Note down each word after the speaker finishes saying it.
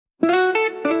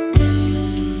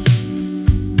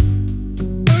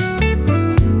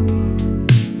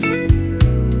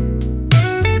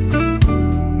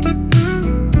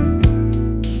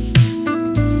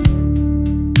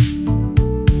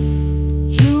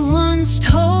once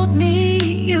told me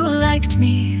you liked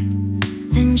me,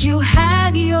 and you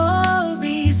had your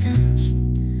reasons,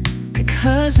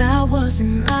 because I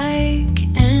wasn't like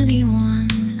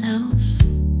anyone else.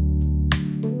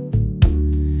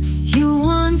 You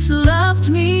once loved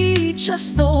me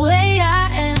just the way I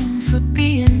am, for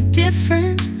being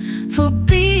different, for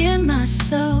being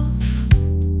myself.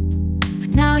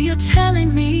 But now you're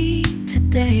telling me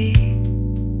today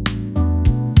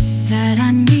that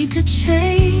I need to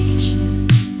change,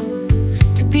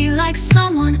 to be like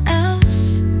someone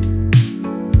else,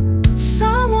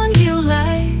 someone you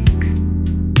like,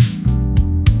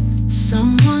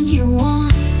 someone you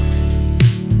want.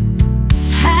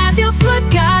 Have you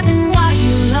forgotten why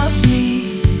you loved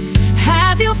me?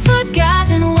 Have you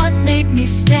forgotten what made me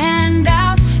stand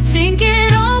out? Think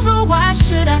it over, why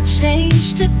should I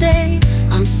change today?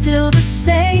 I'm still the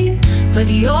same, but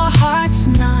your heart's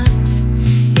not.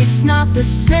 It's not the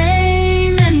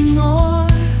same anymore.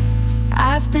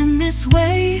 I've been this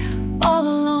way all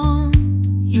along,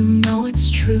 you know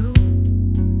it's true.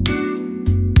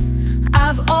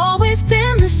 I've always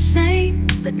been the same,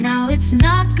 but now it's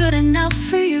not good enough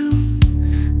for you.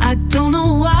 I don't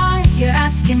know why you're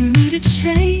asking me to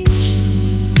change,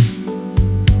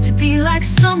 to be like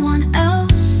someone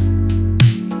else,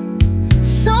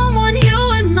 someone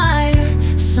you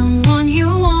admire, someone you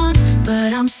want,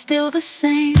 but I'm still the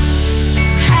same.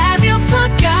 Have you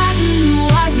forgotten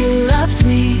why you loved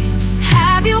me?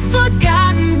 Have you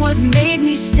forgotten what made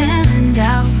me stand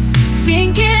out?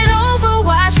 Think it over,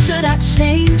 why should I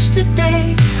change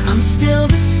today? I'm still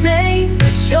the same,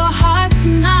 but your heart's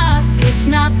not. It's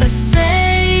not the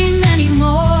same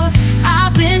anymore.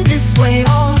 I've been this way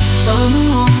all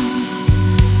along,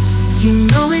 you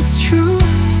know it's true.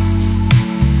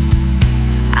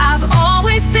 I've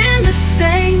always been the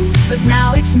same, but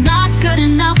now it's not good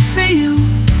enough for you.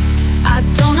 I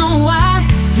don't know why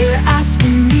you're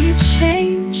asking me to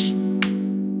change,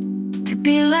 to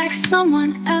be like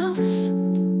someone else.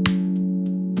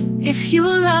 If you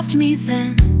loved me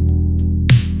then,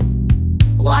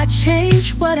 why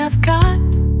change what I've got?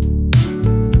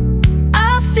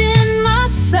 I've been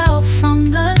myself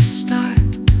from the start.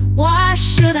 Why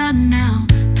should I now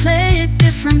play a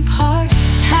different part?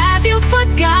 Have you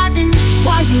forgotten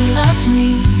why you loved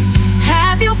me?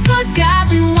 Have you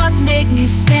forgotten what made me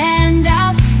stand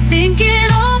out? Think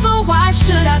it over, why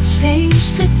should I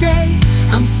change today?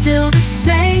 I'm still the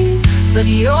same, but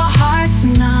your heart's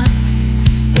not.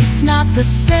 It's not the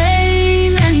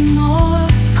same anymore.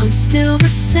 I'm still the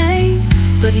same,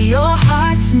 but your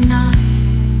heart's not.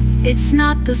 It's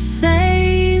not the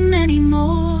same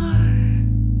anymore.